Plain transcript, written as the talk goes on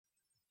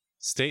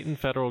State and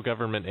federal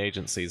government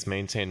agencies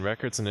maintain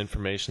records and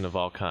information of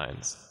all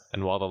kinds,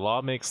 and while the law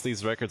makes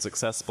these records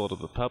accessible to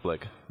the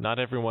public, not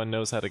everyone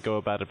knows how to go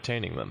about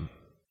obtaining them.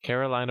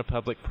 Carolina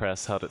Public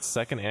Press held its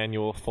second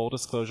annual Full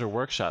Disclosure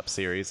Workshop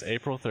Series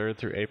April 3rd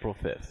through April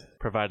 5th,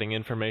 providing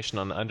information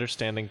on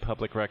understanding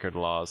public record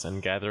laws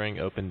and gathering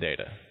open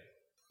data.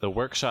 The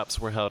workshops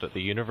were held at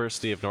the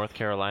University of North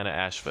Carolina,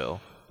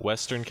 Asheville,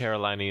 Western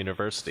Carolina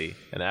University,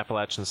 and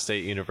Appalachian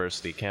State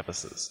University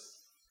campuses.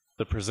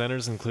 The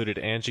presenters included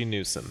Angie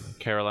Newsom,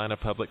 Carolina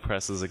Public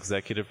Press's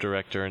Executive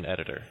Director and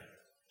Editor,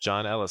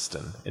 John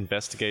Elliston,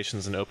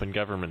 Investigations and Open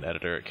Government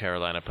Editor at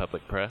Carolina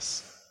Public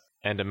Press,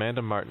 and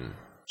Amanda Martin,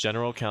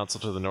 General Counsel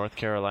to the North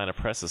Carolina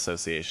Press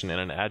Association and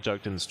an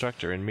adjunct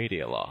instructor in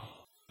media law.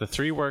 The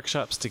three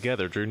workshops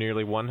together drew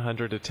nearly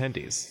 100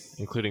 attendees,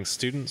 including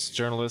students,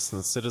 journalists,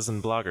 and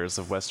citizen bloggers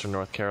of Western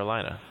North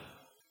Carolina.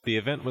 The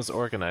event was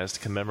organized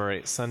to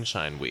commemorate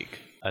Sunshine Week,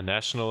 a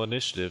national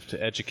initiative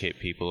to educate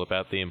people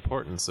about the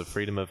importance of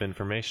freedom of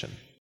information.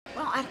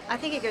 Well, I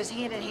think it goes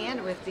hand in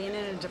hand with being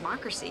in a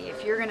democracy.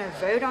 If you're going to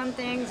vote on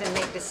things and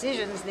make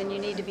decisions, then you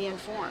need to be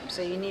informed.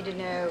 So you need to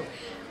know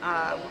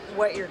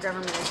what your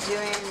government is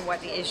doing,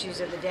 what the issues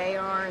of the day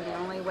are, and the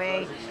only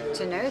way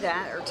to know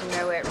that, or to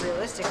know it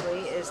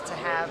realistically, is to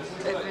have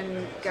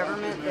open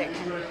government that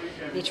can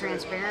be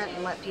transparent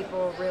and let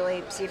people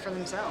really see for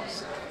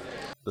themselves.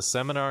 The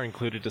seminar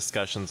included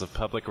discussions of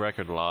public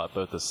record law at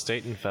both the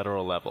state and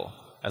federal level,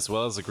 as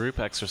well as a group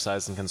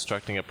exercise in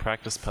constructing a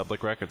practice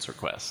public records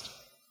request.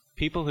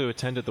 People who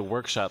attended the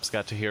workshops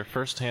got to hear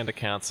first-hand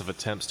accounts of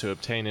attempts to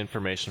obtain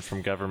information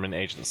from government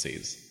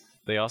agencies.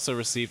 They also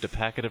received a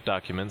packet of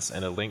documents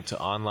and a link to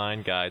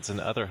online guides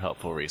and other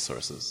helpful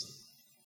resources.